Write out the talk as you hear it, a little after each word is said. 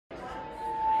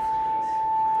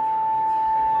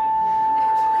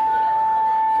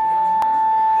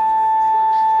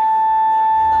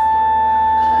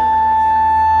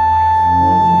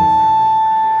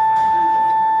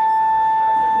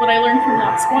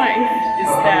wife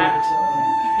is that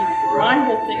my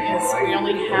whole thing is we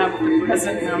only have the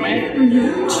present moment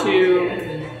to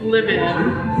live in.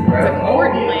 But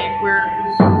importantly, we're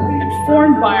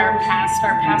informed by our past.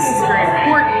 Our past is very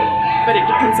important, but it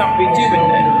depends on what we do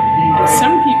with it. And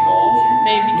some people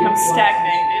may become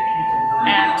stagnated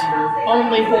and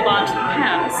only hold on to the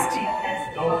past,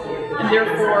 and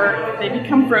therefore they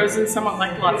become frozen, somewhat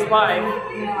like Lot's wife.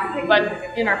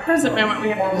 But in our present moment, we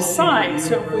have to decide.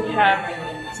 So if we have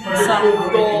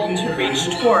some goal to reach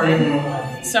toward,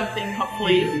 something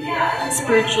hopefully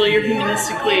spiritually or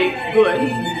humanistically good,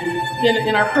 then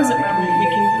in our present moment we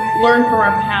can learn from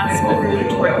our past but move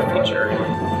toward the future.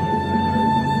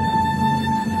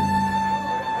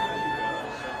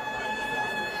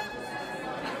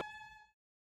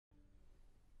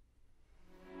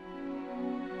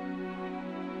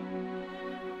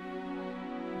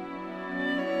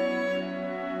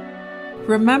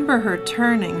 Remember her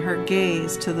turning her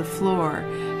gaze to the floor,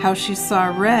 how she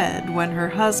saw red when her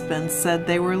husband said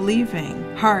they were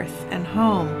leaving, hearth and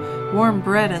home, warm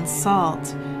bread and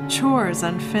salt, chores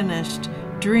unfinished,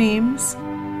 dreams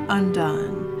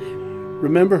undone.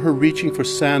 Remember her reaching for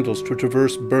sandals to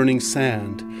traverse burning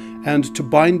sand, and to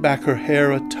bind back her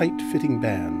hair a tight-fitting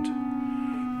band.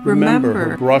 Remember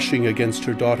her brushing against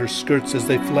her daughter's skirts as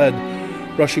they fled,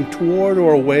 rushing toward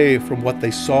or away from what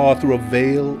they saw through a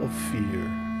veil of fear.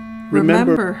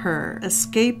 Remember her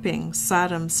escaping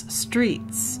Sodom's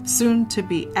streets, soon to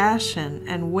be ashen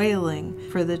and wailing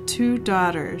for the two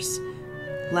daughters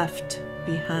left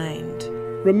behind.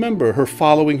 Remember her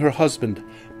following her husband,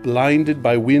 blinded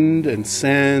by wind and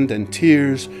sand and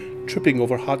tears, tripping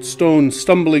over hot stones,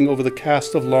 stumbling over the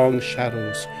cast of long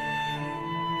shadows.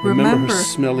 Remember her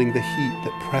smelling the heat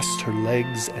that pressed her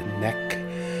legs and neck,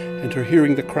 and her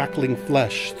hearing the crackling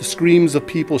flesh, the screams of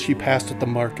people she passed at the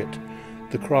market,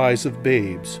 the cries of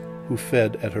babes who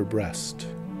fed at her breast.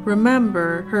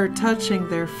 Remember her touching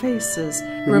their faces.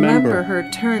 Remember her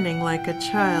turning like a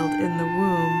child in the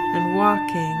womb and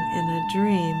walking in a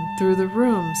dream through the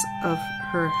rooms of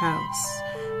her house,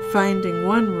 finding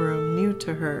one room new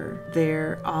to her,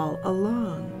 there all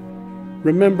alone.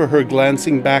 Remember her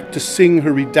glancing back to sing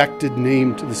her redacted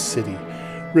name to the city.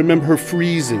 Remember her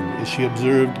freezing as she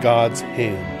observed God's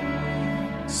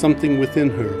hand. Something within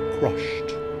her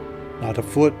crushed, not a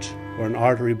foot or an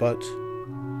artery, but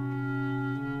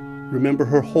remember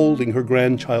her holding her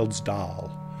grandchild's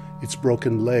doll, its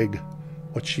broken leg,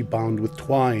 what she bound with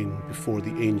twine before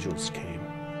the angels came.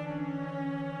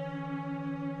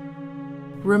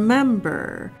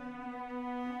 Remember.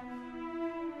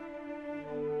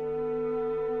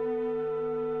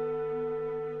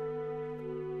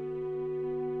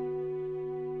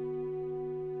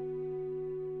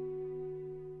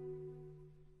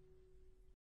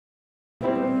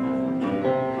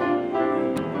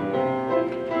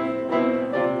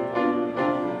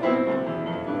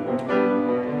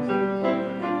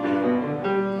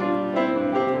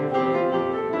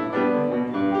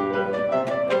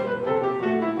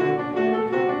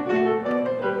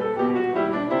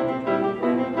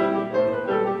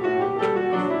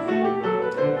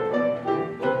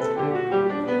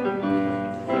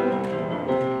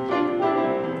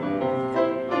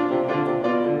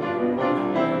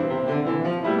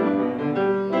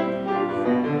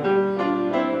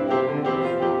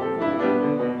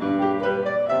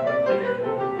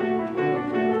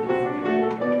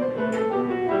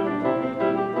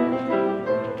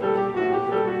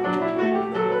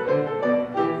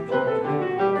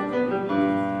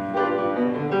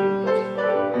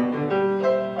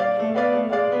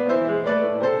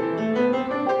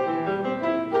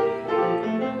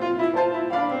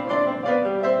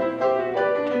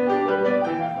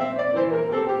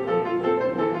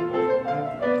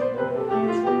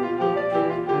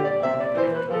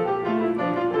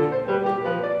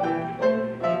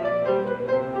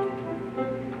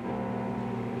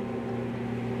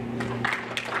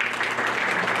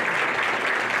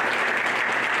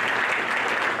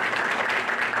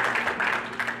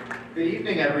 Good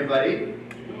evening, everybody.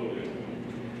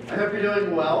 I hope you're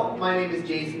doing well. My name is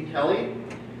Jason Kelly.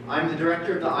 I'm the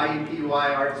director of the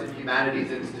IUPUI Arts and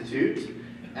Humanities Institute,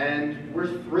 and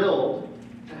we're thrilled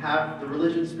to have the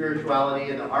Religion, Spirituality,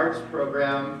 and the Arts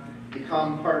program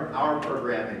become part of our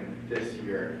programming this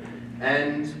year.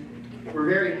 And we're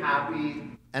very happy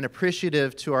and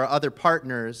appreciative to our other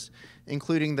partners,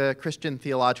 including the Christian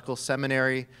Theological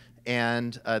Seminary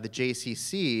and the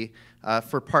JCC,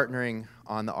 for partnering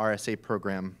on the RSA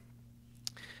program.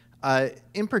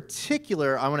 In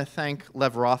particular, I want to thank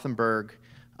Lev Rothenberg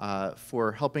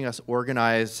for helping us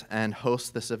organize and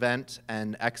host this event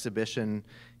and exhibition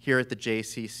here at the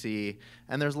JCC.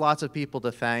 And there's lots of people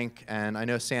to thank, and I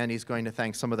know Sandy's going to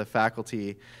thank some of the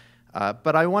faculty.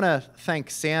 But I want to thank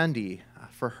Sandy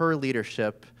for her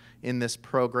leadership in this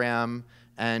program,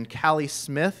 and Callie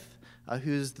Smith,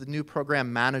 who's the new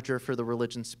program manager for the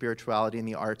Religion, Spirituality, and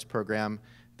the Arts program.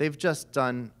 They've just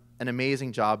done an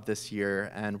amazing job this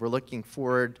year, and we're looking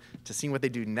forward to seeing what they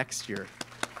do next year.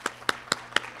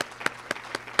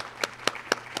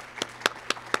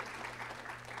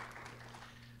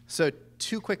 So,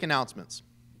 2 quick announcements.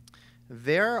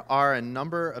 There are a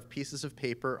number of pieces of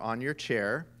paper on your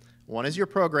chair. One is your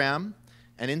program,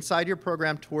 and inside your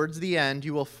program, towards the end,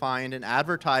 you will find an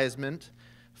advertisement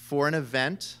for an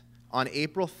event on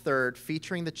April 3rd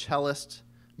featuring the cellist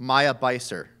Maya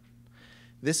Beiser.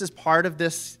 This is part of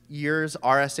this year's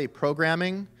RSA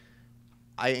programming.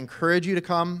 I encourage you to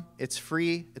come. It's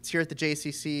free. It's here at the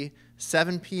JCC,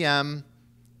 7 p.m.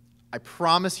 I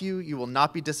promise you, you will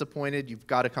not be disappointed. You've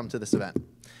got to come to this event.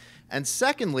 And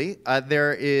secondly,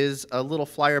 there is a little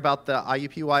flyer about the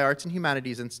IUPUI Arts and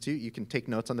Humanities Institute. You can take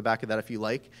notes on the back of that if you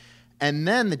like. And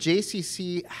then the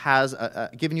JCC has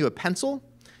given you a pencil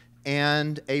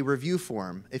and a review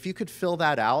form. If you could fill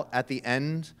that out at the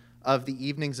end of the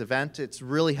evening's event, it's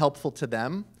really helpful to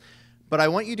them. But I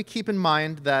want you to keep in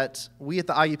mind that we at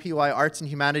the IUPUI Arts and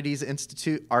Humanities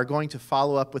Institute are going to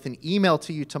follow up with an email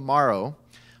to you tomorrow,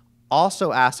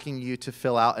 also asking you to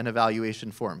fill out an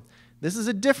evaluation form. This is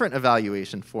a different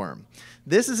evaluation form.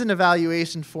 This is an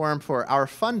evaluation form for our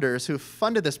funders who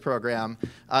funded this program,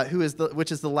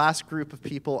 which is the last group of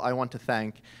people I want to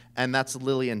thank, and that's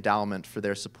Lilly Endowment for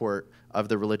their support of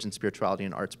the Religion, Spirituality,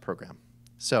 and Arts program.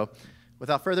 So,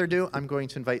 without further ado, I'm going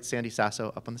to invite Sandy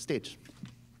Sasso up on the stage.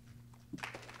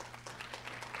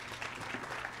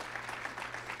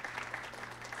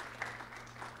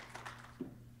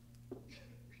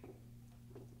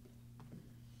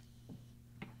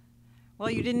 Well,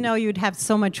 you didn't know you'd have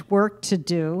so much work to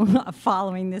do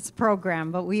following this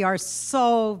program, but we are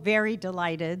so very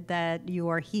delighted that you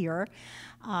are here.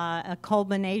 A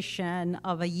culmination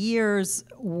of a year's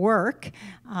work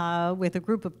with a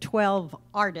group of 12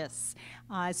 artists.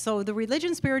 So the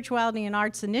Religion, Spirituality, and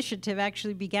Arts Initiative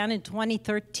actually began in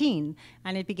 2013,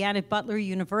 and it began at Butler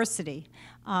University.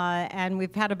 And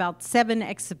we've had about 7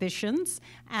 exhibitions,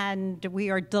 and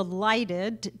we are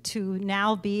delighted to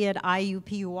now be at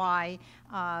IUPUI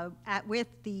with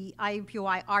the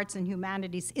IUPUI Arts and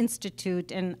Humanities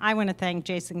Institute, and I want to thank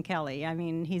Jason Kelly. I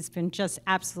mean, he's been just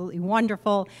absolutely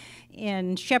wonderful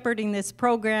in shepherding this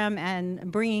program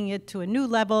and bringing it to a new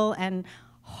level and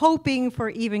hoping for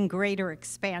even greater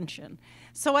expansion.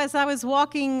 So as I was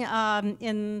walking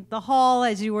in the hall,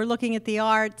 as you were looking at the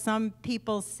art, some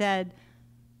people said,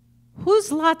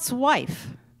 "Who's Lot's wife?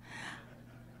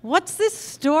 What's this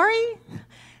story?"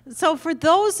 So for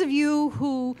those of you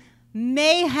who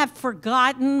may have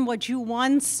forgotten what you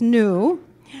once knew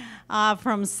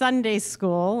from Sunday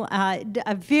school,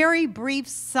 a very brief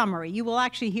summary. You will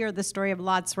actually hear the story of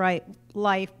Lot's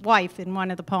wife in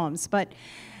one of the poems.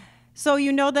 So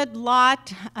you know that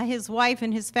Lot, his wife,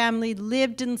 and his family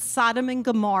lived in Sodom and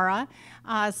Gomorrah.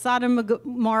 Sodom and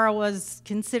Gomorrah was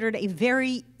considered a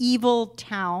very evil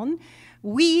town.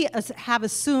 We have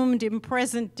assumed in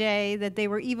present day that they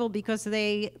were evil because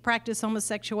they practiced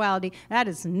homosexuality. That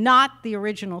is not the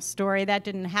original story. That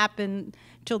didn't happen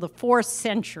till the 4th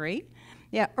century.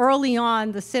 Yeah, early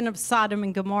on, the sin of Sodom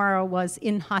and Gomorrah was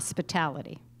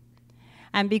inhospitality.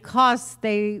 And because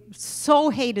they so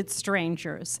hated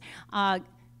strangers,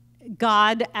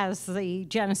 God, as the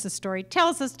Genesis story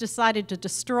tells us, decided to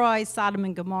destroy Sodom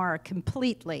and Gomorrah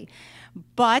completely.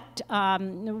 But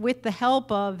with the help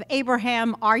of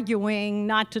Abraham arguing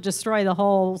not to destroy the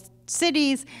whole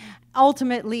cities,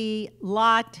 ultimately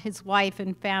Lot, his wife,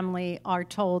 and family are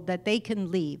told that they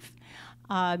can leave.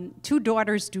 2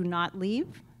 daughters do not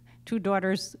leave. 2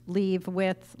 daughters leave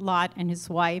with Lot and his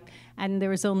wife, and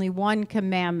there is only one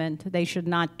commandment: they should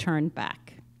not turn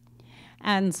back.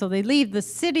 And so they leave the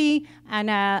city, and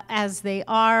as they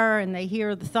are, and they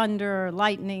hear the thunder,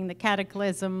 lightning, the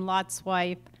cataclysm, Lot's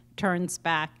wife turns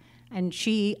back, and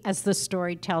she, as the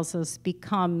story tells us,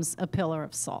 becomes a pillar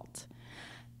of salt.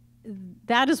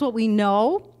 That is what we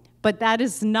know, but that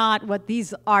is not what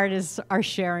these artists are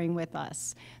sharing with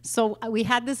us. So we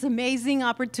had this amazing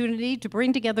opportunity to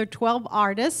bring together 12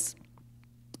 artists,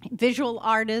 visual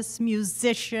artists,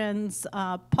 musicians,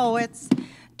 poets,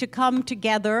 to come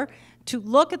together to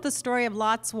look at the story of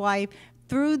Lot's wife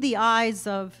through the eyes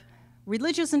of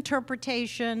religious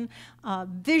interpretation,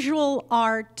 visual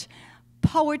art,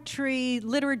 poetry,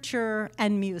 literature,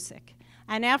 and music.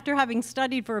 And after having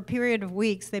studied for a period of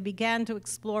weeks, they began to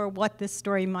explore what this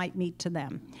story might mean to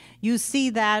them. You see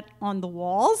that on the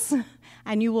walls,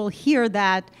 and you will hear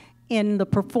that in the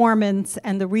performance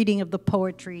and the reading of the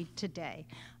poetry today.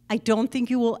 I don't think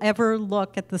you will ever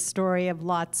look at the story of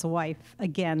Lot's wife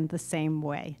again the same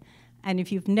way. And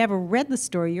if you've never read the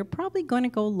story, you're probably going to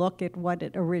go look at what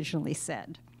it originally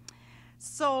said.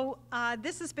 So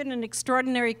this has been an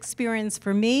extraordinary experience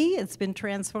for me. It's been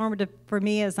transformative for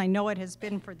me, as I know it has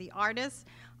been for the artists.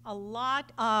 A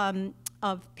lot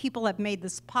of people have made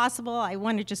this possible. I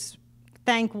want to just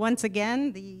thank once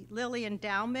again the Lilly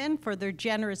Endowment for their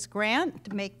generous grant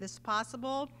to make this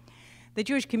possible. The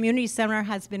Jewish Community Center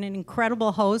has been an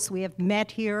incredible host. We have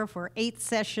met here for 8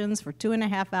 sessions for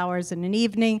 2.5 hours in an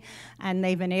evening, and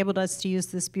they've enabled us to use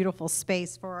this beautiful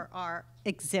space for our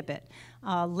exhibit.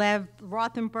 Lev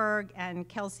Rothenberg and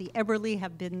Kelsey Eberly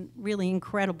have been really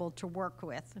incredible to work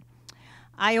with.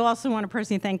 I also want to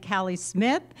personally thank Callie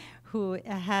Smith, who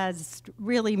has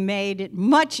really made it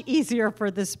much easier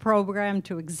for this program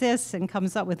to exist and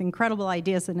comes up with incredible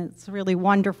ideas, and it's really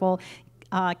wonderful.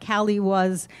 Callie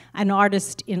was an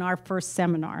artist in our first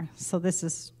seminar, so this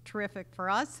is terrific for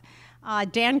us.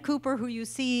 Dan Cooper, who you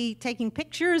see taking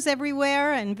pictures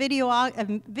everywhere and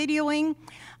videoing,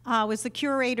 was the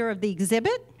curator of the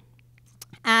exhibit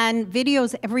and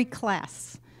videos every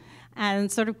class and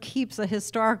sort of keeps a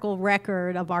historical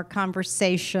record of our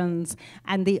conversations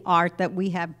and the art that we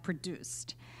have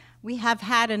produced. We have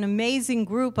had an amazing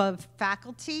group of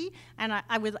faculty, and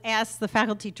I would ask the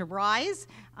faculty to rise.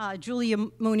 Julia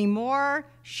Muney-Moore,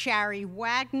 Shari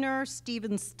Wagner,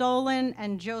 Stephen Stolen,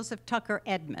 and Joseph Tucker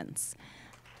Edmonds.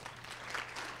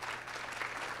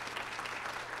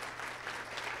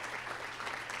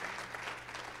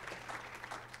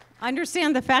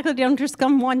 Understand the faculty don't just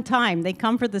come one time. They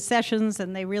come for the sessions,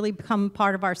 and they really become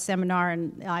part of our seminar,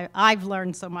 and I've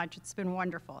learned so much. It's been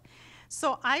wonderful.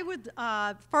 So I would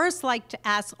first like to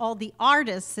ask all the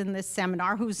artists in this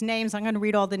seminar, whose names, I'm going to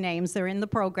read all the names, they're in the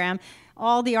program,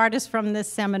 all the artists from this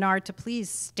seminar to please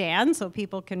stand so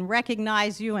people can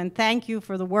recognize you and thank you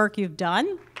for the work you've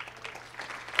done.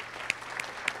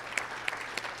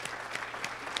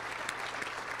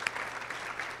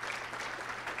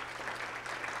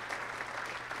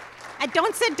 And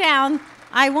don't sit down.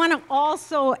 I want to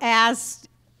also ask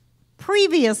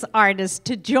previous artists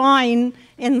to join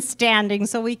in standing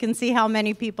so we can see how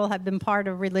many people have been part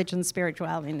of religion,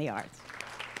 spirituality, and the arts.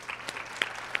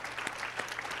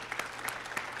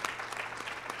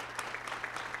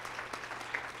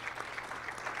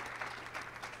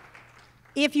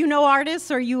 If you know artists,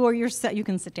 or you yourself, you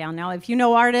can sit down now. If you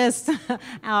know artists,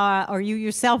 or you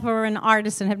yourself are an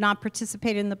artist and have not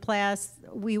participated in the class,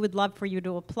 we would love for you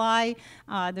to apply.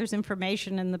 There's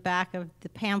information in the back of the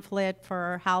pamphlet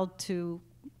for how to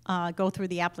go through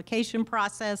the application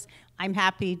process. I'm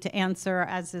happy to answer,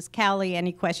 as is Callie,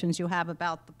 any questions you have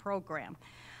about the program.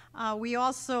 We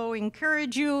also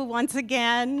encourage you, once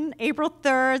again, April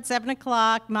 3rd, 7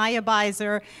 o'clock, Maya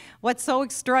Beiser. What's so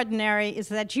extraordinary is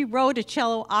that she wrote a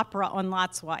cello opera on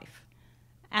Lot's wife.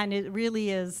 And it really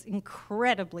is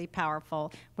incredibly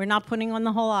powerful. We're not putting on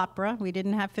the whole opera. We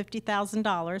didn't have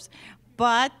 $50,000.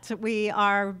 But we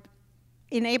are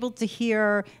enabled to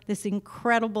hear this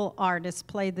incredible artist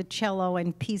play the cello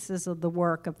and pieces of the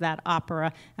work of that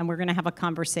opera. And we're going to have a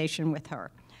conversation with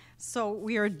her. So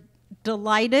we are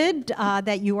delighted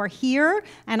that you are here,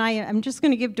 and I'm just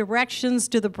going to give directions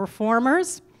to the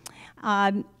performers.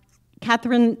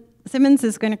 Katherine Simmons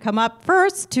is going to come up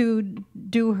first to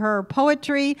do her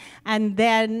poetry, and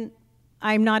then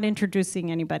I'm not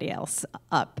introducing anybody else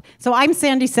up. So I'm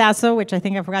Sandy Sasso, which I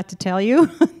think I forgot to tell you,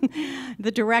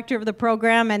 the director of the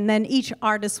program, and then each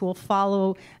artist will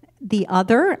follow the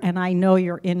other, and I know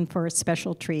you're in for a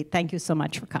special treat. Thank you so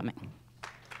much for coming.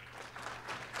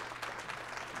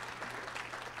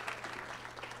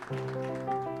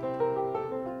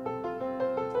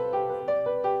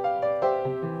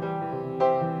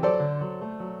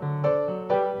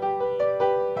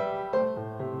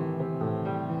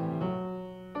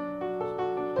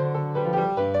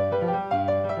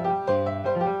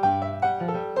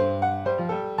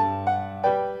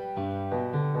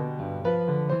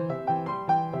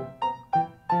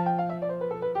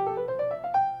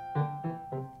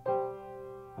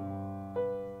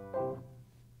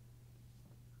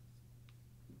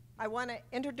 I want to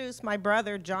introduce my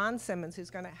brother, John Simmons, who's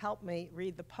going to help me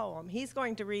read the poem. He's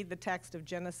going to read the text of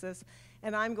Genesis,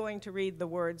 and I'm going to read the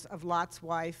words of Lot's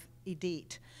wife,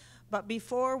 Edith. But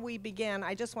before we begin,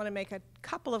 I just want to make a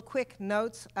couple of quick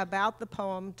notes about the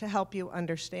poem to help you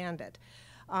understand it.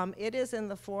 It is in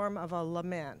the form of a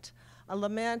lament. A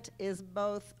lament is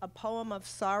both a poem of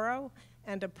sorrow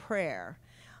and a prayer.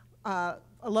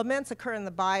 Laments occur in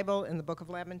the Bible, in the book of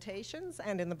Lamentations,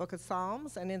 and in the book of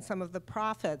Psalms, and in some of the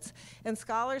prophets. And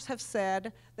scholars have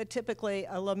said that typically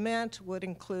a lament would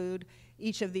include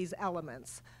each of these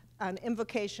elements: an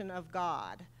invocation of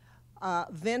God,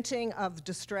 venting of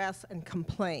distress and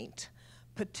complaint,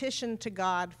 petition to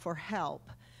God for help,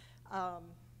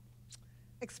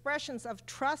 expressions of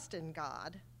trust in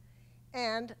God,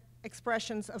 and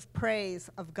expressions of praise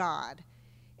of God.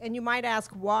 And you might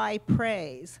ask, why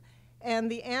praise?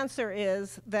 And the answer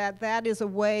is that that is a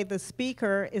way the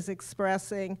speaker is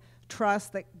expressing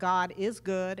trust that God is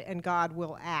good and God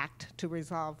will act to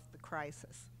resolve the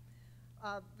crisis.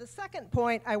 The second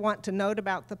point I want to note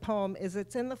about the poem is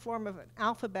it's in the form of an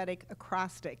alphabetic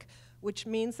acrostic, which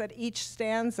means that each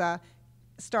stanza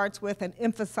starts with and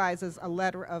emphasizes a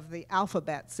letter of the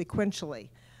alphabet sequentially.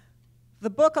 The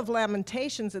book of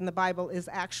Lamentations in the Bible is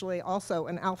actually also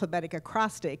an alphabetic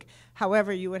acrostic.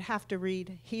 However, you would have to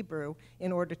read Hebrew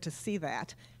in order to see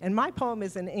that. And my poem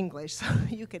is in English, so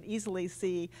you can easily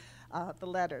see the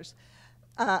letters.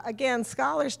 Again,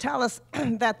 scholars tell us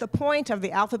that the point of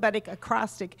the alphabetic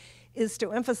acrostic is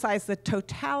to emphasize the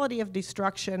totality of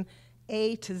destruction,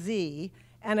 A to Z,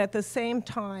 and at the same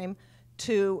time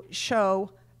to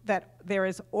show that there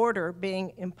is order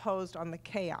being imposed on the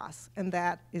chaos, and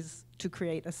that is to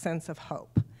create a sense of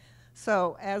hope.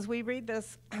 So as we read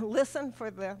this, listen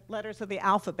for the letters of the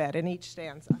alphabet in each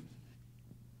stanza.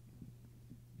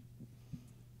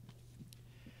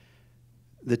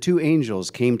 The two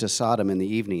angels came to Sodom in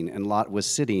the evening, and Lot was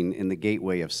sitting in the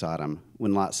gateway of Sodom.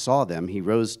 When Lot saw them, he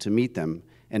rose to meet them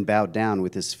and bowed down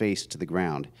with his face to the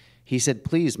ground. He said,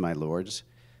 "Please, my lords,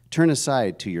 turn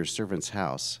aside to your servant's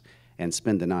house and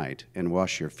spend the night and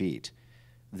wash your feet.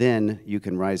 Then you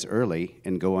can rise early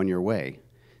and go on your way."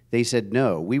 They said,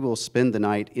 "No, we will spend the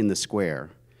night in the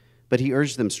square." But he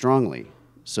urged them strongly.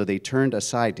 So they turned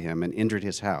aside to him and entered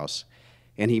his house,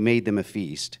 and he made them a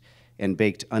feast and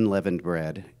baked unleavened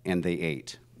bread, and they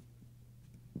ate.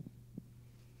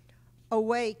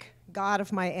 Awake, God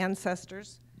of my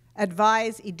ancestors,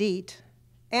 advise Edith.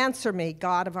 Answer me,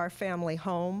 God of our family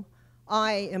home.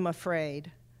 I am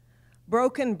afraid.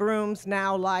 Broken brooms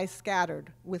now lie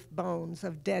scattered with bones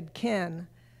of dead kin.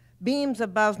 Beams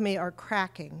above me are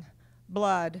cracking.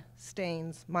 Blood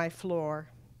stains my floor.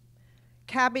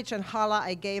 Cabbage and challah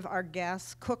I gave our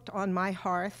guests, cooked on my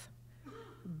hearth.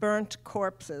 Burnt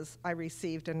corpses I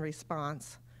received in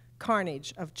response.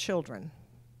 Carnage of children.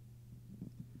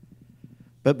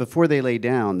 But before they lay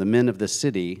down, the men of the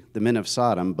city, the men of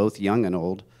Sodom, both young and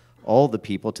old, all the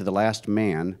people to the last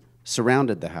man,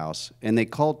 surrounded the house, and they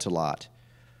called to Lot,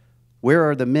 "Where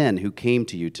are the men who came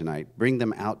to you tonight? Bring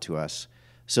them out to us,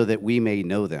 so that we may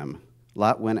know them."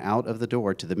 Lot went out of the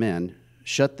door to the men,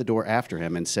 shut the door after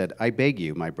him, and said, "I beg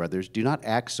you, my brothers, do not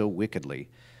act so wickedly.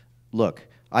 Look,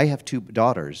 I have 2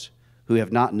 daughters who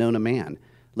have not known a man.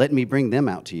 Let me bring them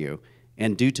out to you,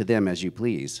 and do to them as you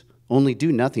please. Only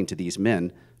do nothing to these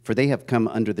men, for they have come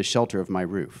under the shelter of my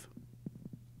roof."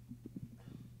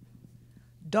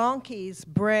 Donkeys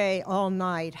bray all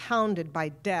night, hounded by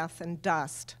death and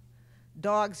dust.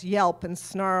 Dogs yelp and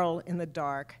snarl in the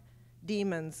dark.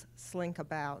 Demons slink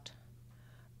about.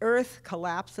 Earth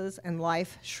collapses and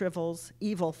life shrivels,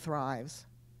 evil thrives.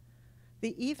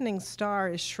 The evening star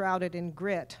is shrouded in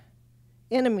grit.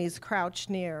 Enemies crouch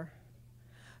near.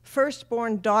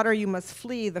 Firstborn daughter, you must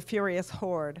flee the furious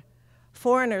horde.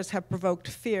 Foreigners have provoked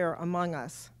fear among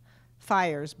us.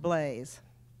 Fires blaze.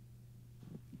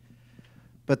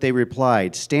 But they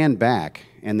replied, "Stand back."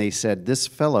 And they said, "This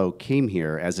fellow came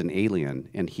here as an alien,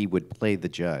 and he would play the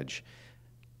judge.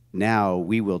 Now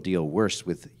we will deal worse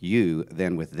with you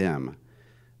than with them."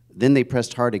 Then they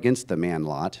pressed hard against the man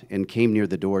Lot and came near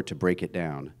the door to break it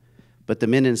down. But the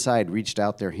men inside reached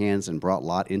out their hands and brought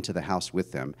Lot into the house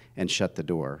with them and shut the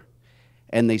door.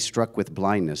 And they struck with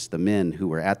blindness the men who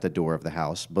were at the door of the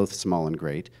house, both small and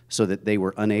great, so that they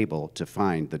were unable to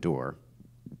find the door.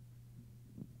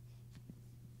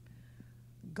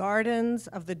 Gardens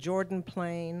of the Jordan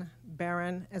plain,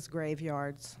 barren as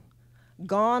graveyards.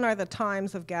 Gone are the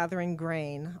times of gathering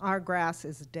grain. Our grass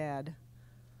is dead.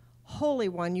 Holy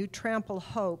One, you trample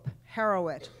hope, harrow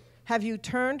it. Have you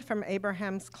turned from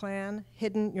Abraham's clan,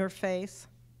 hidden your face?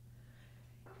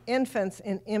 Infants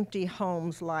in empty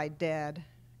homes lie dead.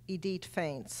 Edith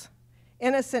faints.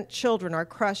 Innocent children are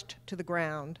crushed to the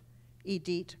ground.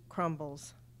 Edith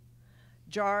crumbles.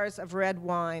 Jars of red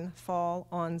wine fall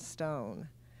on stone.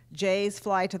 Jays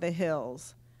fly to the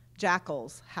hills.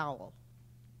 Jackals howl.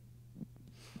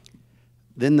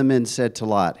 Then the men said to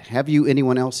Lot, "Have you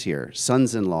anyone else here,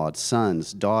 sons-in-law,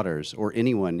 sons, daughters, or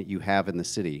anyone you have in the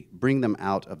city? Bring them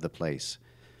out of the place.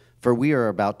 For we are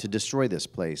about to destroy this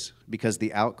place, because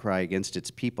the outcry against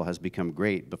its people has become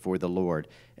great before the Lord,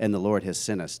 and the Lord has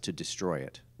sent us to destroy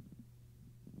it."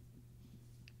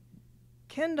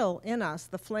 Kindle in us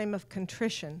the flame of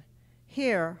contrition.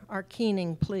 Hear our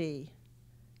keening plea.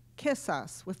 Kiss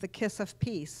us with the kiss of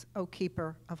peace, O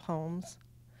keeper of homes.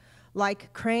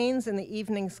 Like cranes in the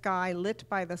evening sky lit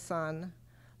by the sun,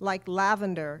 like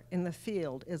lavender in the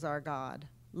field is our God,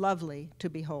 lovely to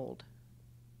behold.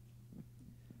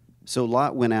 So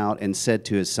Lot went out and said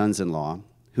to his sons-in-law,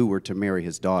 who were to marry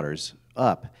his daughters,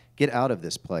 "Up, get out of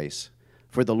this place,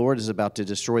 for the Lord is about to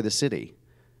destroy the city."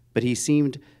 But he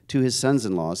seemed to his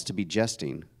sons-in-laws to be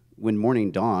jesting. When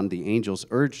morning dawned, the angels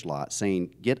urged Lot,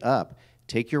 saying, "Get up,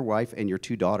 take your wife and your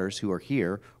 2 daughters who are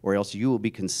here, or else you will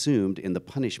be consumed in the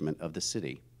punishment of the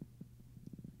city."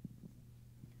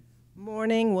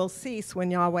 Mourning will cease when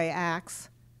Yahweh acts.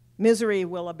 Misery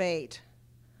will abate.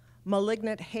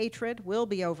 Malignant hatred will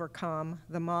be overcome,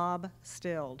 the mob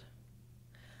stilled.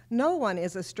 No one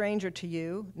is a stranger to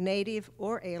you, native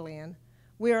or alien.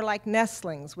 We are like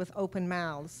nestlings with open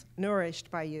mouths,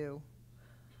 nourished by you.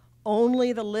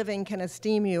 Only the living can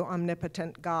esteem you,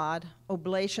 omnipotent God.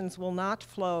 Oblations will not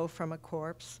flow from a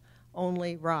corpse,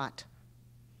 only rot.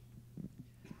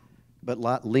 But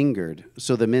Lot lingered,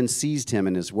 so the men seized him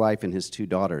and his wife and his 2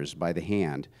 daughters by the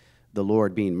hand, the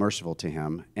Lord being merciful to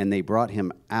him, and they brought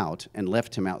him out and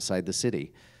left him outside the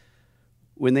city.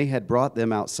 When they had brought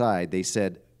them outside, they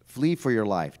said, "Flee for your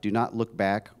life. Do not look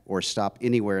back or stop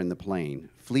anywhere in the plain.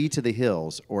 Flee to the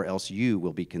hills, or else you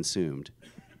will be consumed."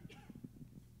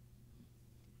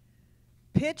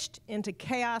 Pitched into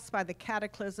chaos by the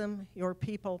cataclysm, your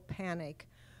people panic.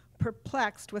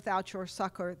 Perplexed without your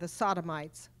succor, the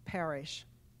Sodomites perish.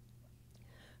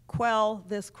 Quell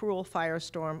this cruel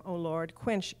firestorm, O Lord,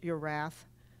 quench your wrath.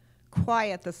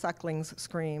 Quiet the sucklings'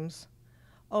 screams.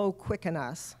 O quicken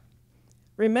us.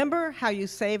 Remember how you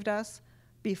saved us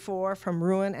before from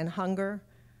ruin and hunger.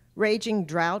 Raging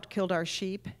drought killed our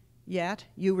sheep, yet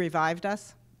you revived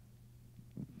us.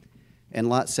 And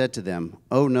Lot said to them,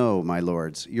 "Oh no, my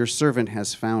lords, your servant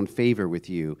has found favor with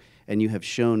you, and you have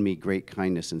shown me great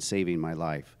kindness in saving my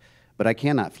life. But I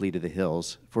cannot flee to the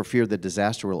hills, for fear the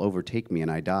disaster will overtake me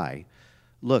and I die.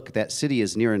 Look, that city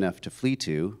is near enough to flee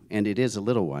to, and it is a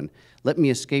little one. Let me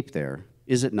escape there.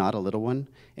 Is it not a little one?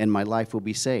 And my life will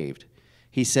be saved."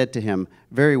 He said to him,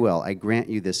 "Very well, I grant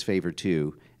you this favor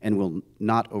too, and will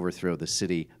not overthrow the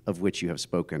city of which you have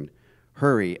spoken.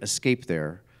 Hurry, escape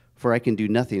there, for I can do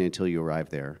nothing until you arrive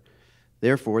there."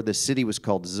 Therefore the city was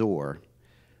called Zor.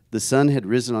 The sun had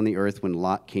risen on the earth when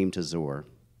Lot came to Zor.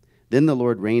 Then the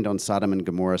Lord rained on Sodom and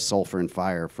Gomorrah sulfur and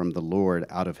fire from the Lord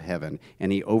out of heaven,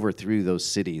 and he overthrew those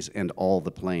cities and all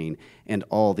the plain, and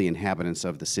all the inhabitants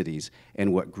of the cities,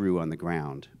 and what grew on the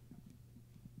ground.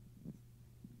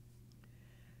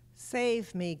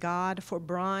 Save me, God, for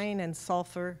brine and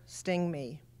sulfur sting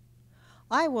me.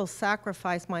 I will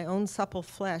sacrifice my own supple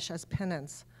flesh as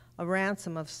penance, a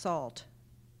ransom of salt.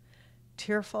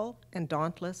 Tearful and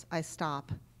dauntless, I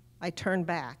stop. I turn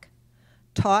back.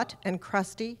 Taut and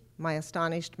crusty, my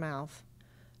astonished mouth.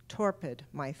 Torpid,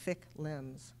 my thick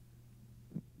limbs.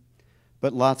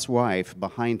 But Lot's wife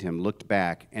behind him looked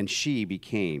back, and she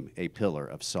became a pillar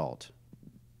of salt.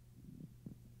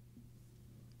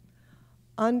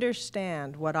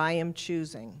 Understand what I am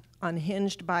choosing,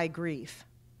 unhinged by grief.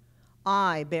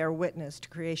 I bear witness to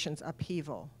creation's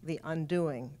upheaval, the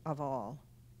undoing of all.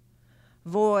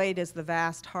 Void is the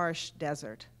vast, harsh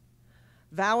desert.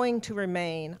 Vowing to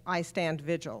remain, I stand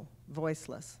vigil,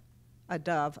 voiceless, a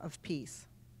dove of peace.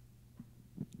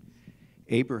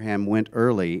 Abraham went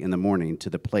early in the morning to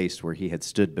the place where he had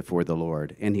stood before the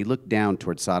Lord, and he looked down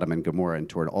toward Sodom and Gomorrah and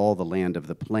toward all the land of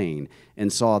the plain,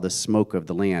 and saw the smoke of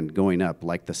the land going up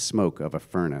like the smoke of a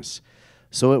furnace.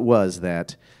 So it was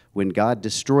that when God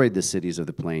destroyed the cities of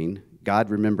the plain, God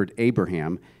remembered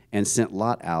Abraham and sent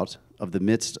Lot out of the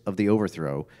midst of the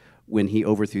overthrow when he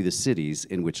overthrew the cities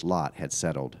in which Lot had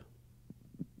settled.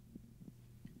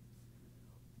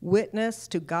 Witness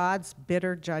to God's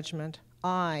bitter judgment,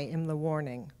 I am the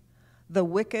warning. The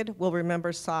wicked will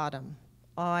remember Sodom.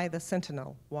 I, the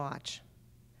sentinel, watch.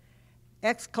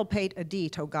 Exculpate a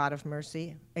deed, O God of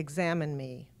mercy. Examine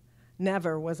me.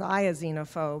 Never was I a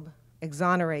xenophobe.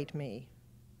 Exonerate me.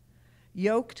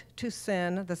 Yoked to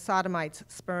sin, the Sodomites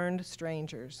spurned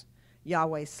strangers.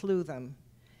 Yahweh slew them.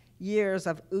 Years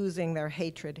of oozing their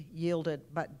hatred yielded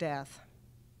but death.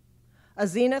 A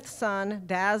zenith sun,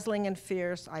 dazzling and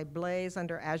fierce, I blaze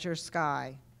under azure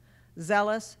sky.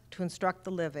 Zealous to instruct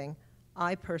the living,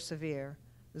 I persevere.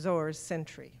 Zora's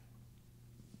Sentry.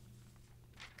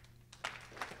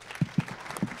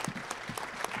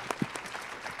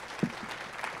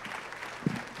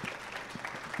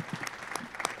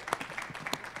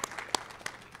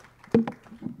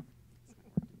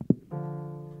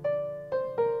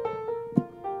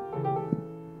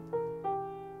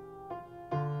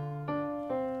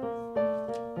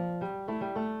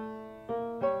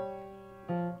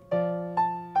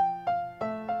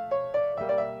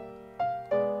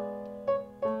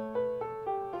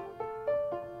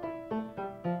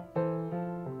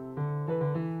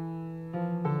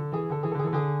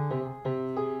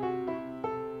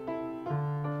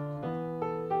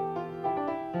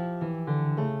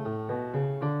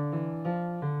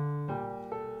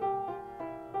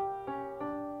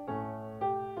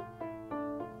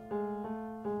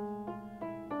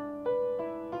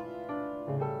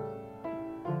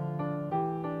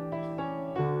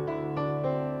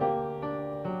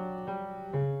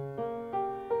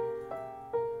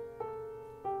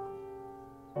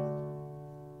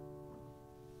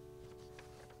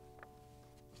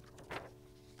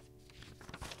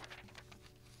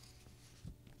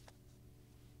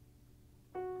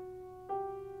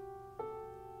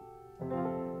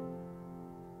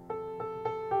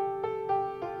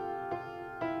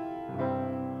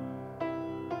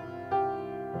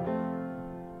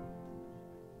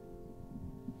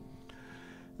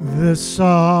 This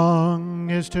song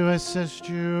is to assist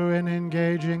you in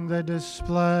engaging the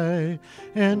display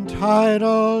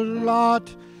entitled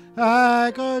Lot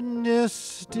Agonistes.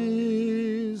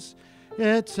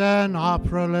 It's an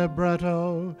opera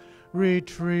libretto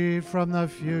retrieved from the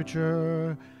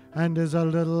future and is a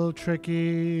little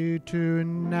tricky to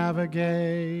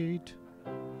navigate.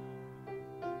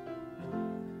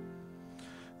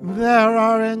 There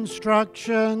are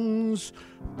instructions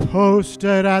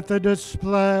posted at the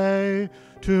display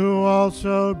to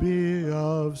also be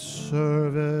of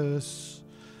service.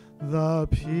 The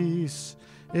piece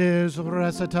is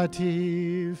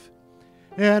recitative.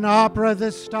 In opera,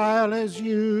 this style is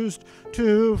used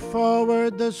to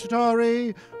forward the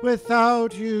story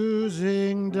without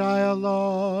using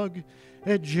dialogue.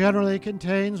 It generally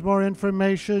contains more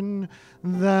information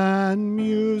than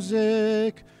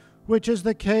music, which is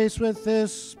the case with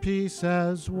this piece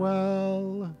as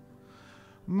well.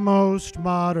 Most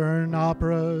modern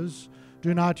operas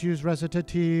do not use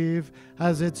recitative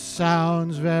as it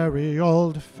sounds very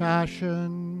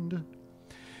old-fashioned.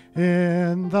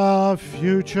 In the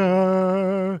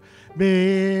future,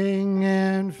 being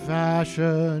in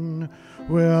fashion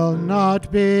will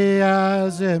not be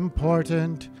as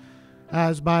important,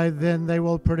 as by then they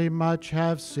will pretty much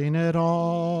have seen it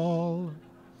all.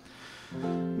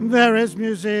 There is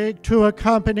music to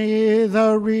accompany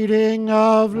the reading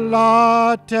of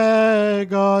Lot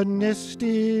Agonistes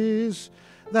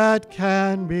that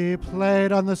can be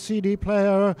played on the CD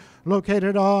player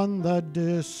located on the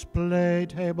display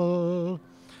table.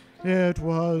 It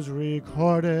was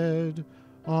recorded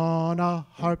on a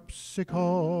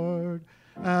harpsichord,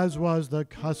 as was the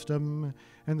custom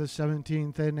in the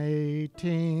 17th and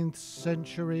 18th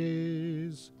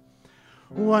centuries.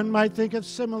 One might think of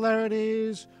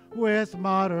similarities with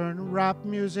modern rap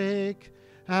music,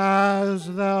 as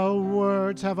the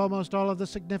words have almost all of the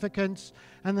significance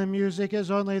and the music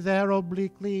is only there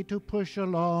obliquely to push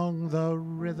along the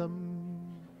rhythm.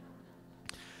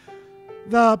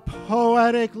 The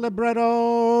poetic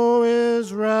libretto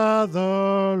is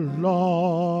rather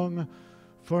long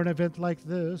for an event like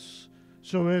this,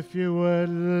 so if you would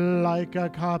like a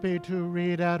copy to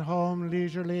read at home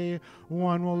leisurely,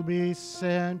 one will be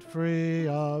sent free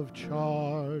of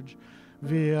charge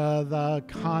via the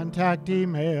contact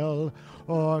email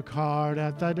or card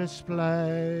at the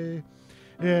display.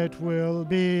 It will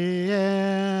be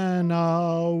in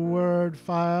a Word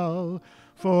file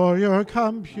for your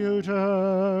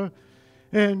computer.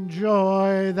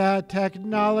 Enjoy that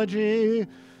technology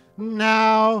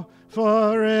now,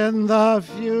 for in the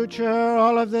future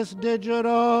all of this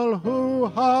digital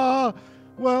hoo-ha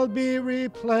will be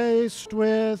replaced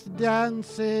with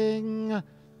dancing.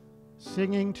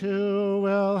 Singing too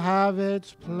will have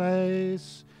its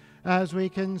place, as we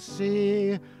can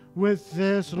see with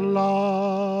this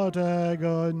Lot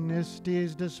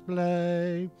Agonistes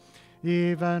display.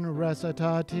 Even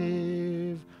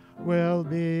recitative will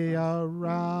be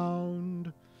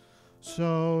around.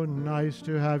 So nice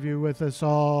to have you with us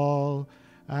all.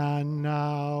 And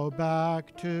now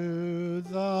back to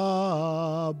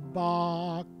the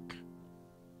Bach.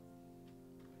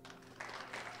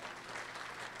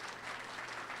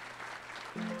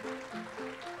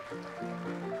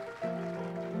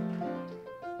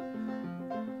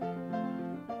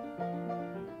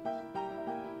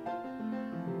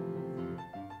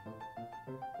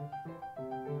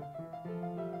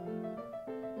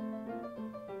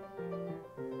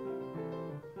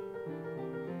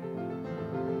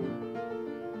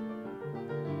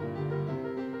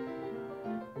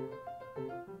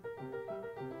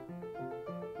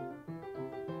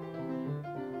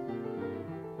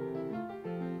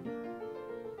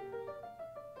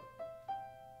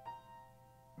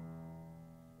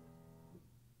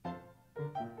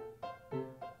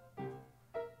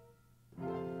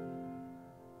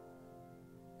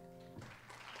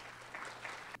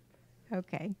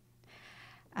 Okay.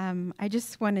 I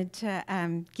just wanted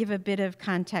to give a bit of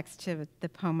context to the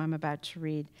poem I'm about to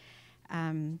read.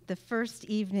 The first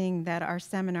evening that our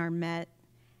seminar met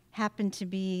happened to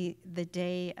be the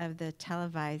day of the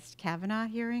televised Kavanaugh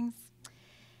hearings.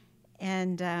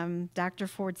 And Dr.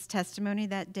 Ford's testimony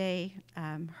that day,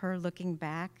 her looking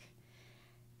back,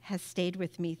 has stayed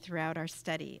with me throughout our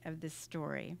study of this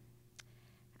story.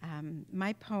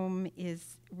 My poem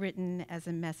is written as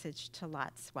a message to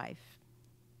Lot's wife.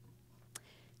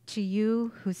 To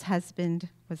you whose husband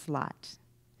was Lot.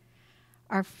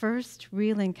 Our first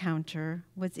real encounter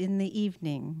was in the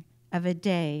evening of a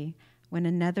day when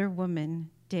another woman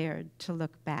dared to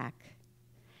look back.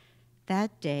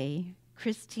 That day,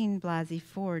 Christine Blasey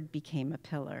Ford became a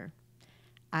pillar,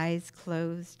 eyes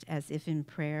closed as if in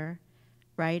prayer,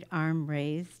 right arm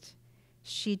raised.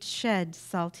 She'd shed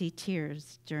salty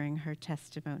tears during her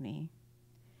testimony.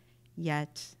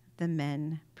 Yet the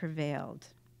men prevailed.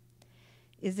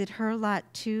 Is it her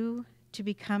lot, too, to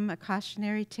become a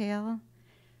cautionary tale?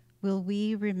 Will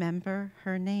we remember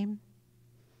her name?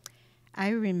 I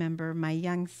remember my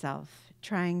young self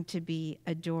trying to be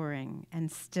adoring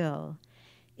and still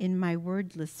in my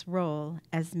wordless role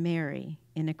as Mary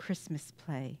in a Christmas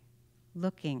play,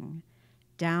 looking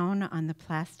down on the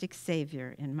plastic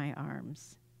savior in my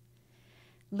arms.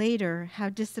 Later, how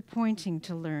disappointing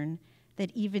to learn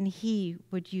that even he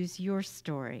would use your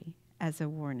story as a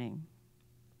warning.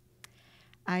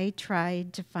 I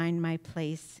tried to find my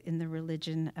place in the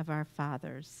religion of our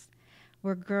fathers,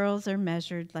 where girls are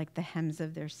measured like the hems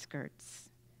of their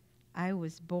skirts. I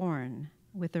was born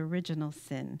with original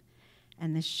sin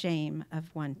and the shame of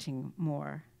wanting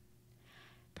more.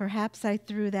 Perhaps I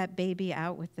threw that baby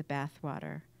out with the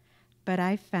bathwater, but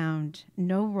I found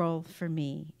no role for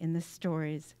me in the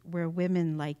stories where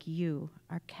women like you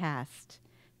are cast,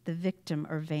 the victim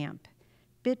or vamp,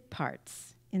 bit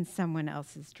parts in someone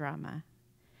else's drama.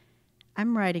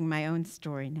 I'm writing my own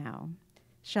story now.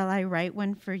 Shall I write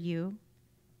one for you?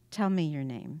 Tell me your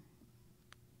name.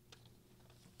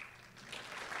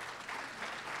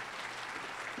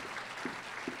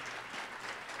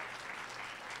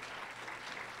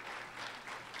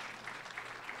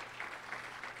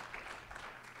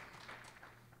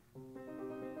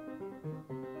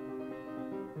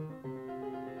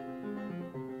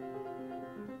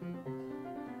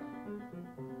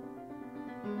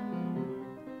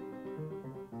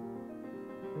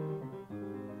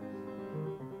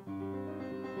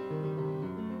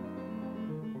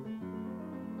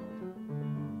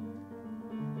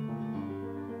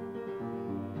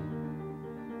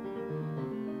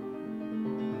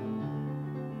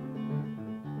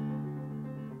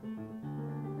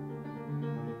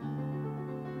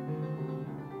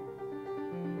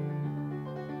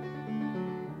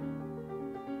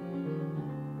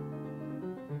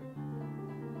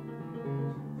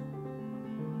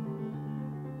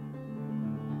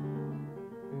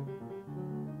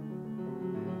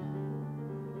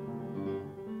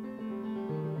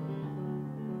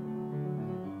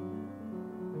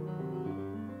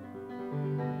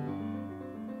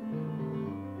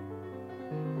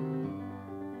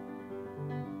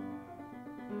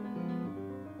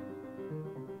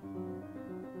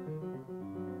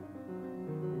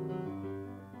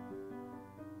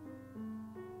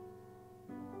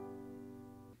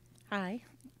 Hi.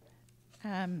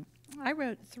 I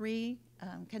wrote 3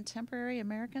 contemporary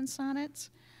American sonnets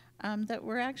that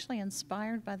were actually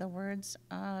inspired by the words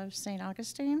of St.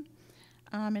 Augustine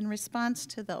in response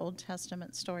to the Old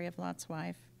Testament story of Lot's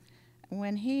wife,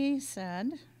 when he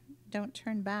said, "Don't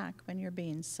turn back when you're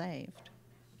being saved,"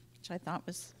 which I thought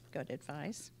was good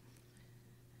advice.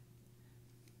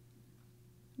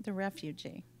 The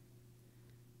refugee.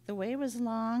 The way was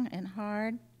long and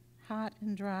hard, hot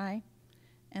and dry,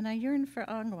 and I yearned for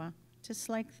agua to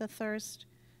slake the thirst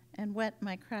and wet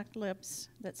my cracked lips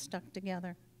that stuck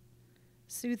together,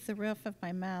 soothe the roof of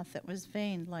my mouth that was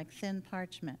veined like thin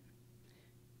parchment.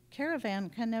 Caravan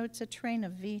connotes a train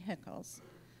of vehicles,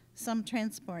 some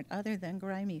transport other than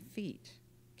grimy feet,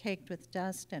 caked with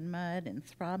dust and mud and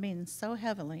throbbing so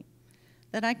heavily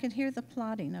that I could hear the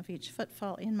plodding of each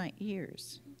footfall in my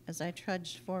ears as I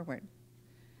trudged forward.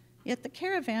 Yet the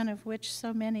caravan of which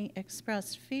so many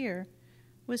expressed fear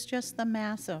was just the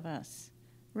mass of us,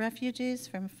 refugees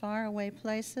from faraway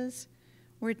places,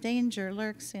 where danger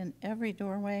lurks in every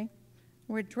doorway,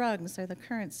 where drugs are the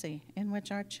currency in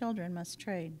which our children must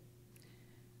trade.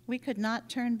 We could not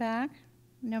turn back,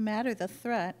 no matter the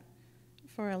threat,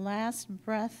 for a last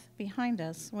breath behind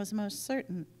us was most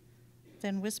certain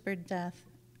than whispered death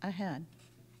ahead.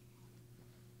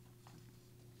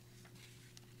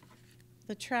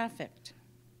 The trafficked.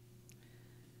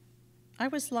 I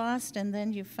was lost, and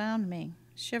then you found me,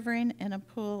 shivering in a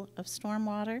pool of storm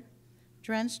water,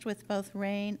 drenched with both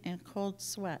rain and cold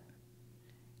sweat.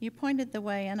 You pointed the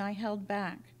way, and I held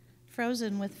back,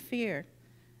 frozen with fear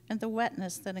and the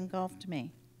wetness that engulfed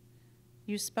me.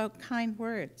 You spoke kind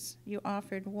words. You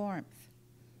offered warmth.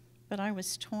 But I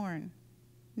was torn,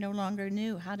 no longer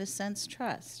knew how to sense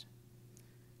trust.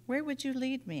 Where would you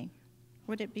lead me?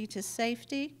 Would it be to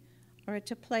safety or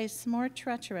to a place more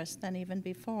treacherous than even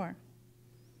before?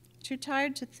 Too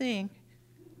tired to think,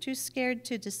 too scared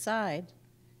to decide,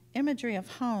 imagery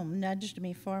of home nudged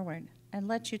me forward and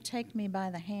let you take me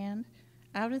by the hand,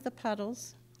 out of the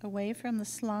puddles, away from the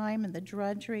slime and the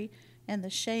drudgery and the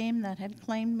shame that had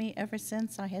claimed me ever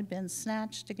since I had been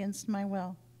snatched against my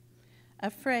will.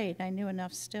 Afraid, I knew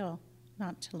enough still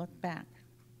not to look back.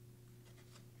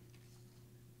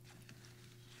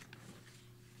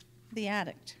 The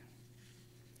Addict.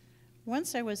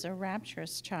 Once I was a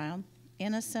rapturous child,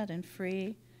 innocent and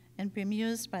free, and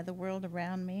bemused by the world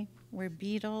around me, where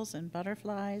beetles and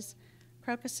butterflies,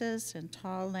 crocuses and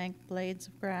tall, lank blades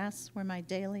of grass were my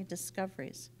daily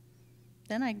discoveries.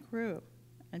 Then I grew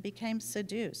and became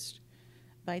seduced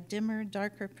by dimmer,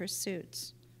 darker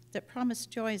pursuits that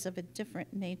promised joys of a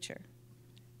different nature.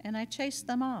 And I chased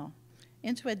them all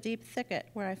into a deep thicket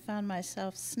where I found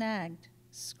myself snagged,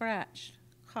 scratched,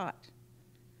 caught.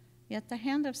 Yet the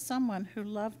hand of someone who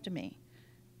loved me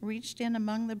reached in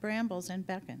among the brambles and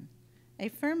beckoned. A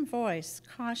firm voice,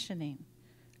 cautioning,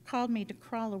 called me to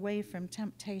crawl away from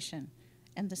temptation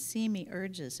and to see me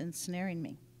urges ensnaring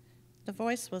me. The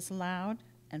voice was loud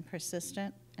and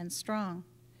persistent and strong.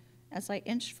 As I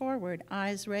inched forward,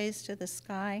 eyes raised to the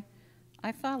sky,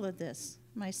 I followed this,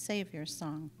 my Savior's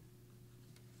song.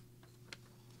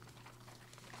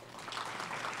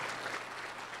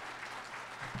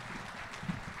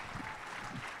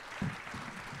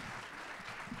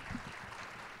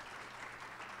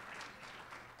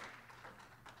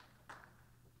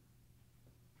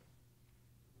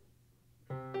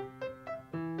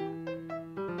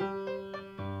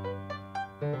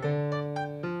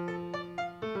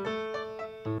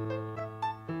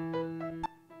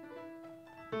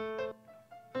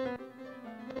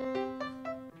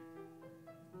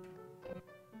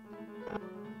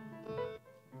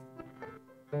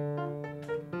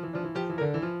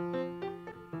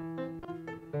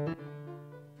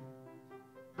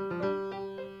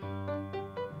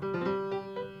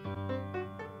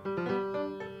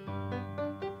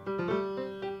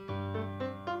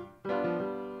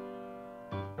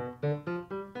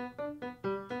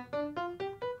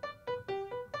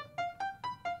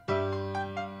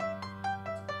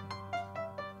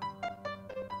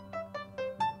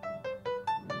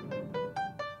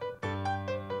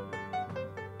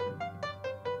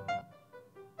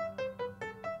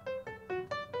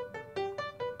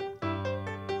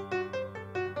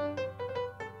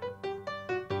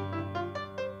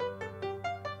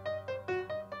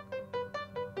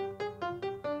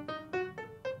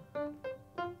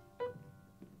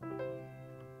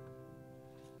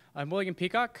 I'm William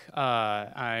Peacock.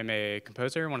 I'm a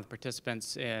composer, one of the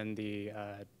participants in the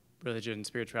Religion,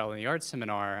 Spirituality, and the Arts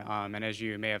seminar, and as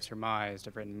you may have surmised,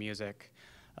 I've written music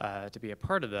to be a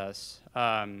part of this.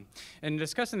 In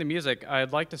discussing the music,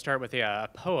 I'd like to start with a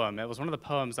poem. It was one of the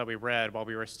poems that we read while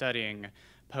we were studying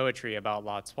poetry about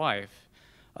Lot's wife.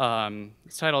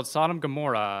 It's titled Sodom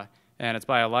Gomorrah, and it's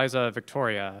by Eliza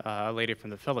Victoria, a lady from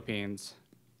the Philippines.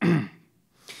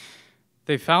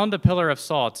 They found a pillar of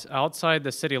salt outside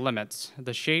the city limits,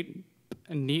 the shape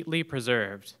neatly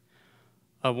preserved,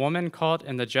 a woman caught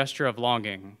in the gesture of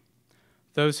longing.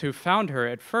 Those who found her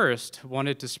at first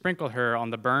wanted to sprinkle her on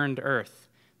the burned earth,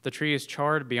 the trees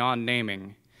charred beyond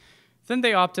naming. Then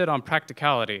they opted on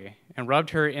practicality and rubbed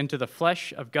her into the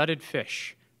flesh of gutted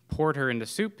fish, poured her into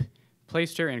soup,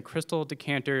 placed her in crystal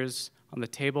decanters on the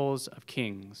tables of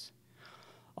kings.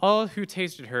 All who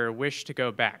tasted her wished to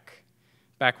go back.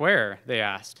 Back where? They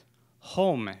asked.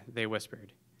 Home, they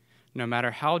whispered. No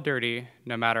matter how dirty,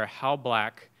 no matter how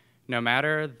black, no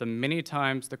matter the many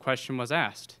times the question was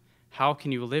asked, how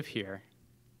can you live here?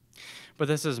 But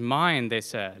this is mine, they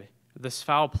said, this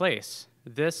foul place,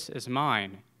 this is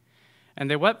mine. And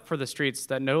they wept for the streets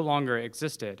that no longer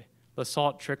existed, the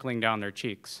salt trickling down their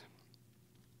cheeks.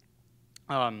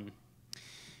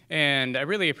 And I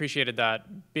really appreciated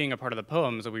that being a part of the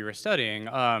poems that we were studying.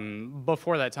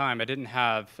 Before that time, I didn't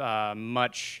have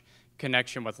much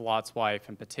connection with Lot's wife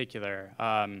in particular.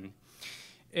 And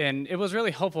it was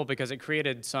really helpful because it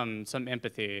created some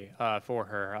empathy for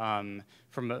her.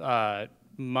 From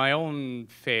my own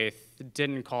faith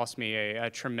didn't cost me a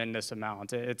tremendous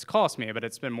amount. It's cost me, but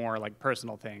it's been more like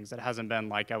personal things. It hasn't been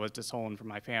like I was disowned from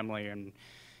my family and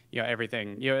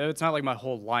everything. It's not like my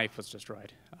whole life was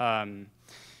destroyed.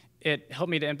 It helped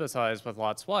me to empathize with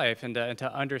Lot's wife and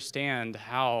to understand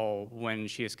how, when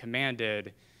she is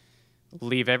commanded,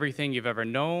 leave everything you've ever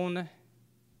known,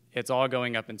 it's all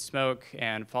going up in smoke,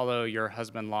 and follow your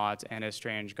husband Lot and his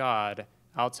strange god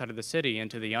outside of the city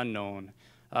into the unknown.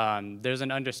 There's an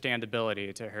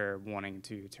understandability to her wanting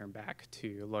to turn back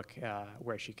to look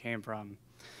where she came from.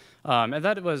 And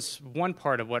that was one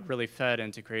part of what really fed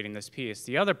into creating this piece.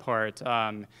 The other part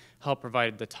helped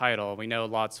provide the title. We know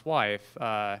Lot's wife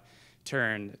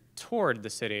turned toward the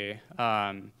city,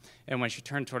 and when she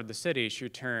turned toward the city, she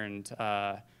turned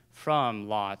from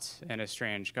Lot and his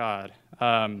strange god.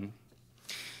 I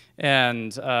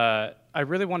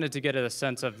really wanted to get a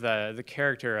sense of the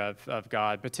character of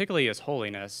God, particularly his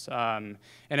holiness. And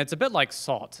it's a bit like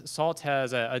salt. Salt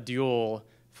has a dual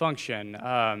function.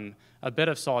 A bit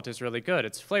of salt is really good.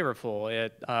 It's flavorful.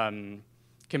 It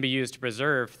can be used to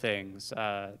preserve things.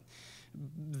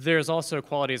 There's also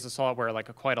qualities of salt where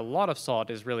quite a lot of salt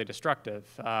is really destructive.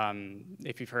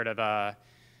 If you've heard of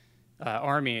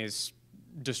armies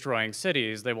destroying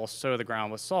cities, they will sow the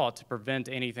ground with salt to prevent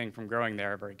anything from growing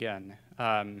there ever again.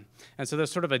 And so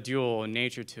there's sort of a dual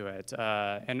nature to it.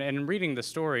 And in reading the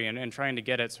story and trying to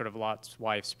get at sort of Lot's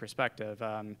wife's perspective,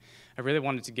 I really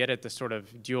wanted to get at the sort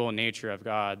of dual nature of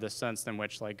God, the sense in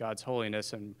which God's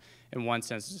holiness in one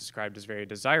sense is described as very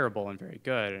desirable and very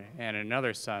good, and in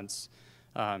another sense,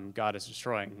 God is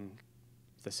destroying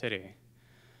the city.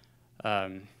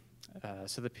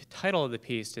 So the title of the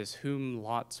piece is Whom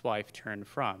Lot's Wife Turned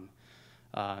From.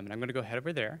 And I'm going to go ahead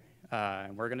over there,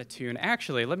 and we're going to tune.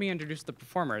 Actually, let me introduce the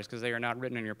performers, because they are not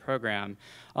written in your program.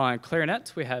 On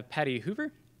clarinet, we have Patty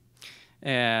Hoover.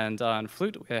 And on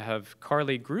flute, we have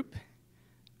Carly Group.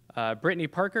 Brittany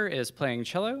Parker is playing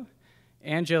cello.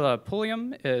 Angela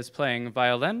Pulliam is playing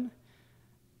violin.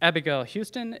 Abigail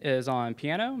Houston is on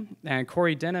piano. And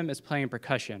Corey Denham is playing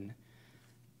percussion.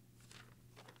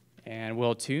 And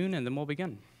we'll tune, and then we'll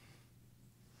begin.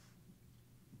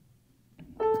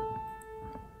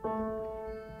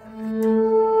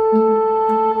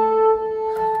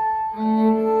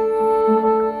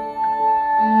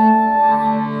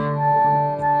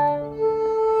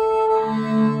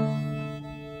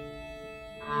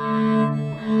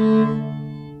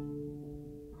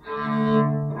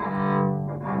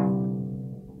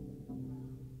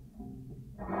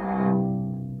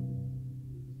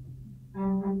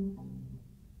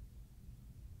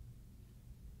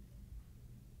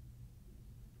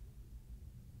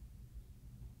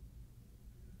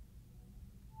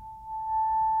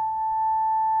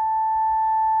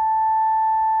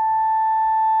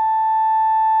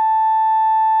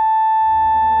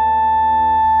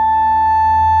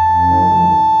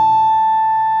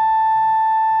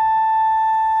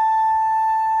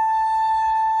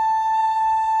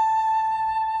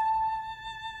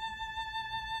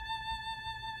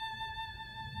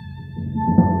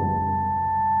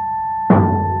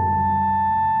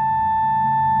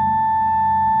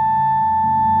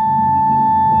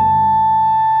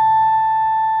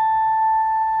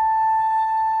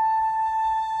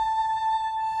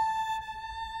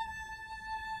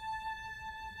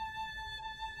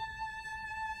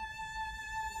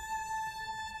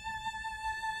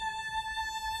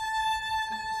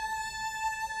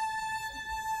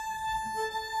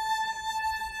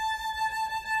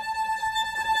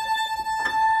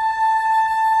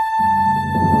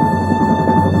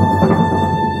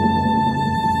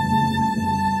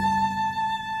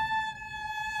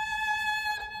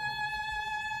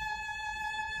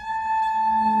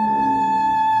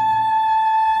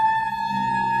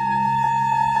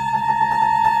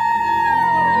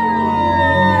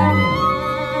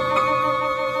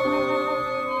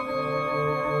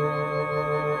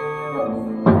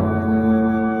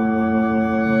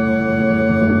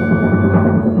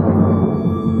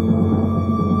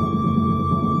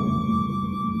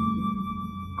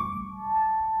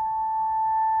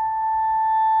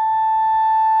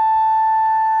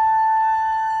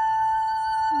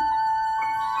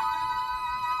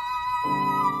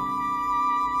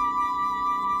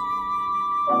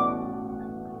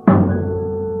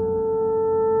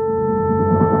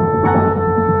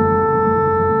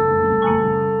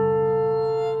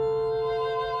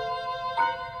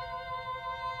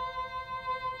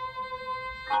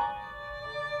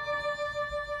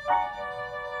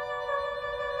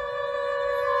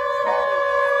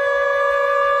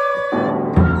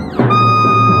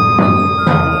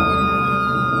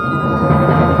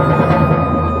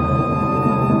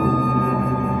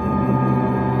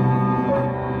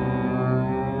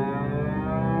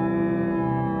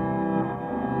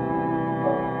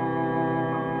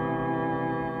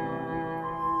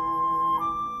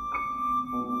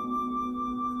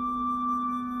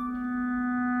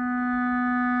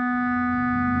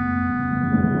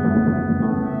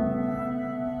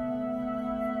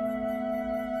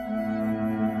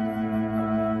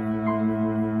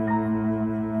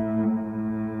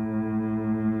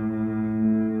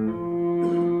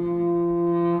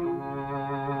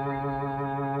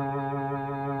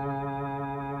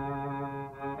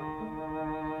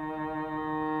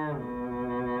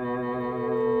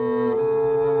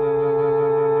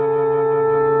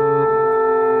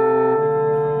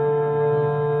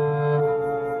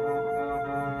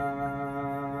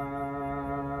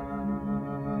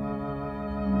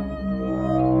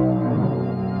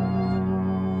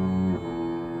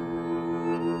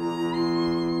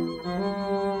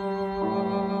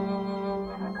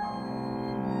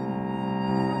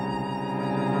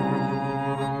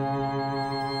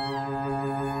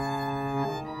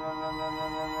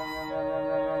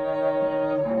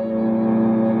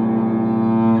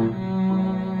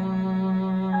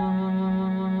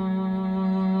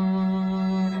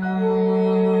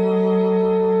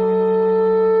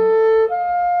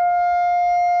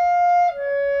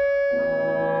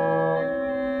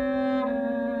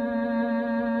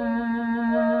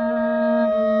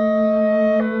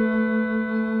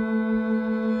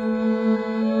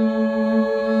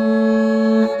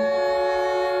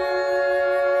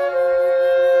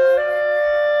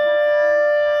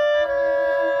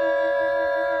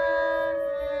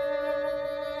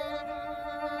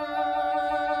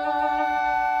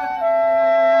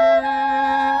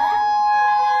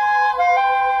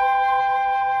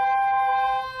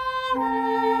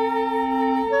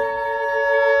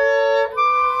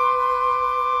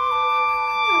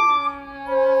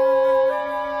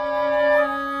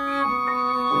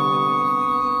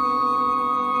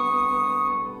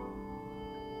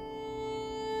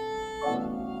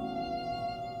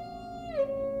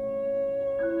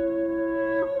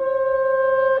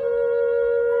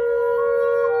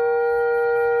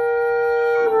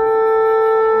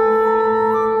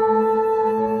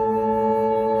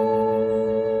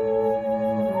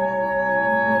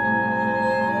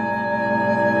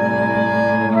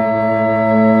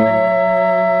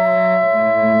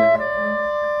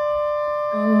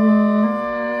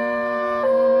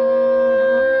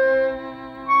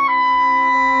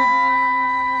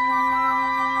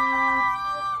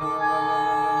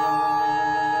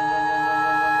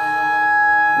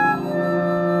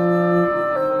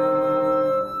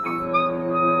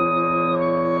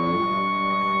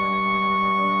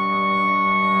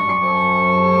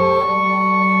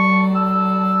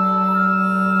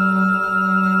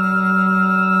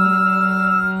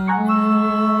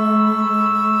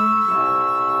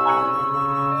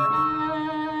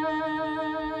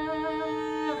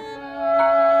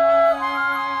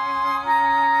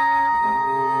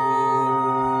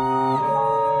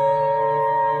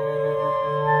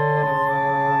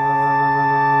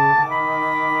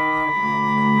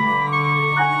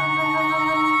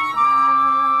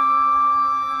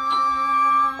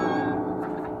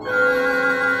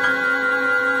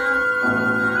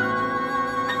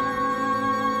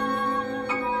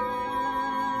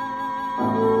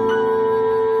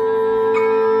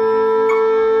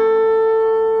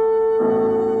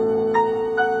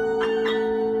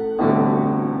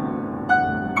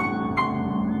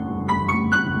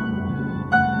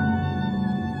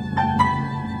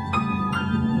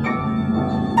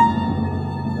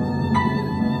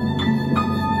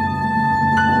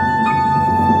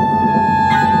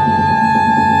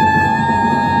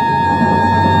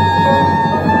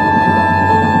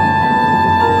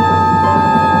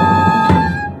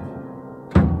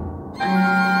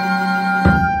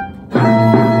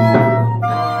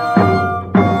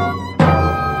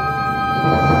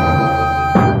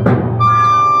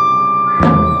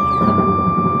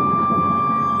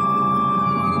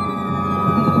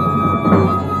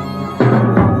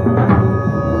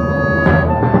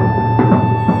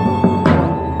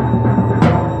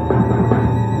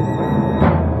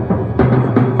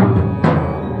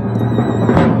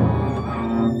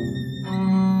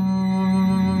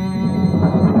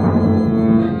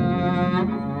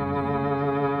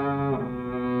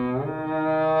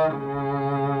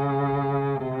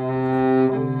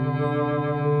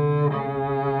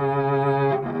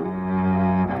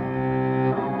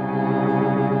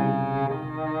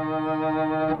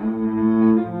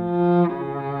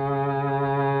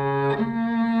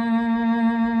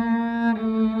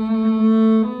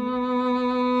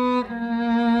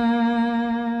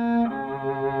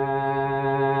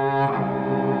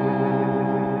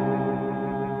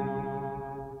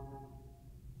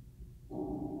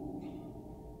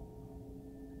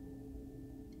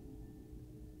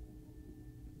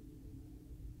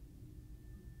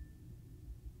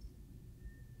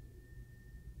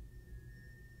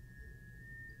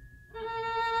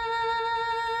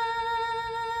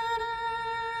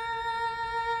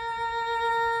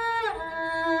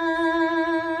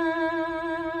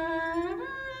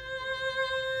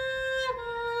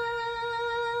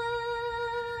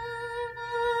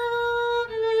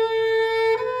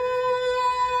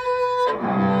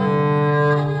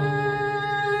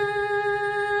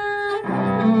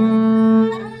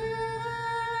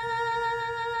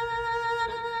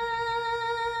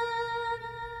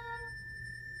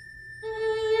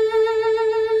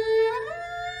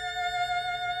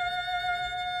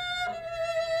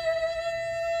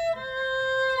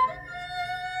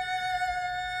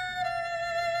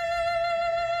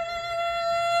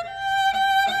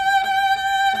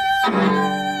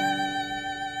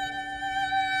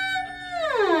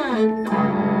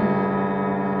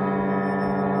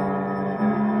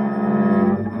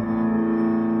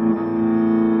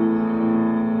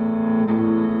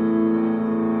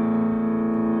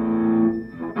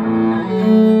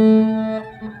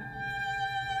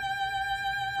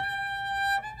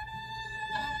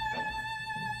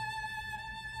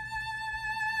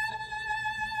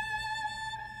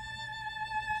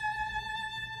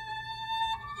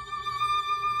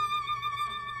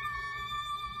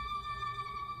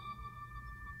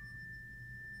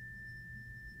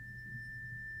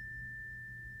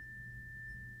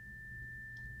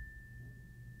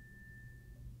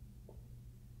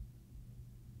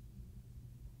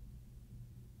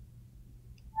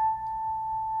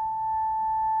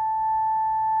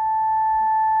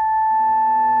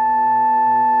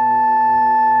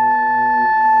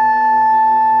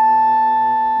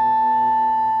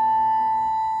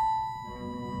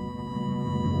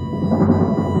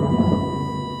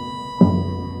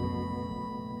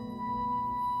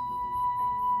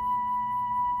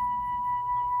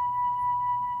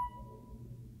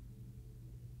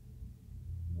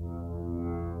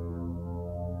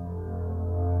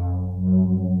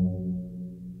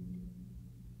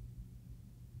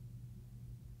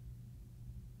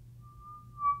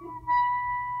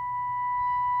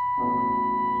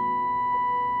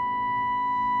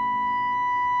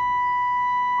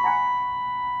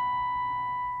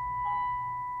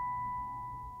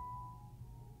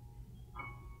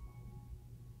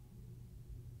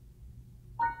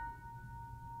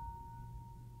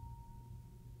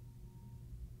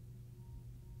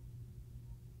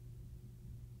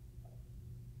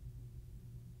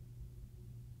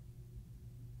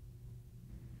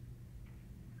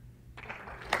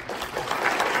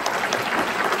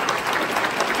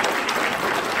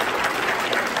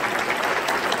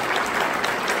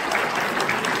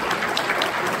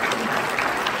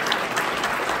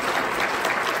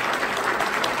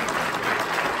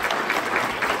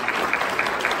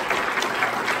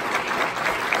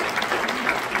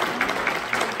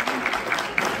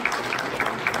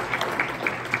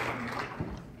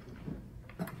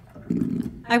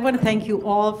 I want to thank you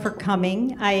all for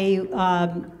coming. I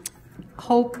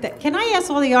hope that, can I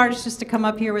ask all the artists just to come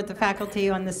up here with the faculty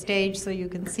on the stage so you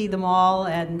can see them all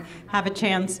and have a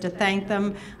chance to thank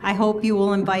them. I hope you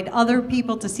will invite other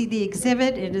people to see the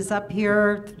exhibit. It is up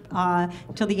here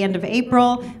till the end of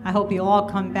April. I hope you'll all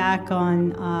come back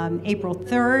on April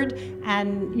 3rd.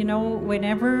 And you know,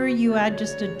 whenever you add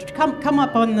just come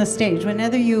up on the stage,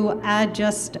 whenever you add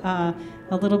just a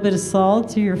little bit of salt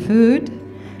to your food,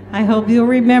 I hope you'll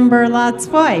remember Lot's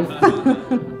wife.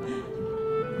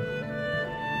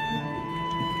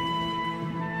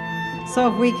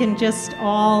 So if we can just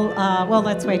all, well,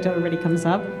 let's wait till everybody comes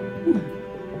up.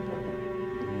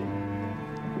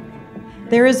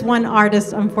 There is one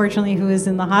artist, unfortunately, who is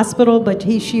in the hospital, but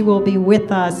she will be with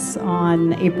us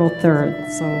on April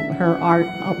 3rd. So her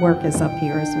artwork is up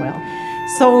here as well.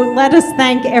 So let us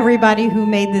thank everybody who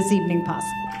made this evening possible.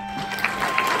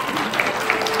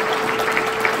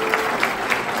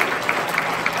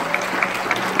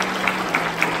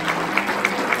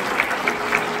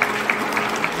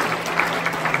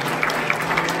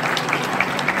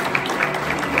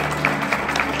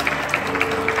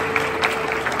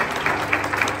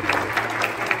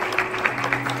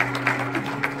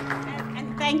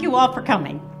 Thank you all for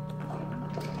coming.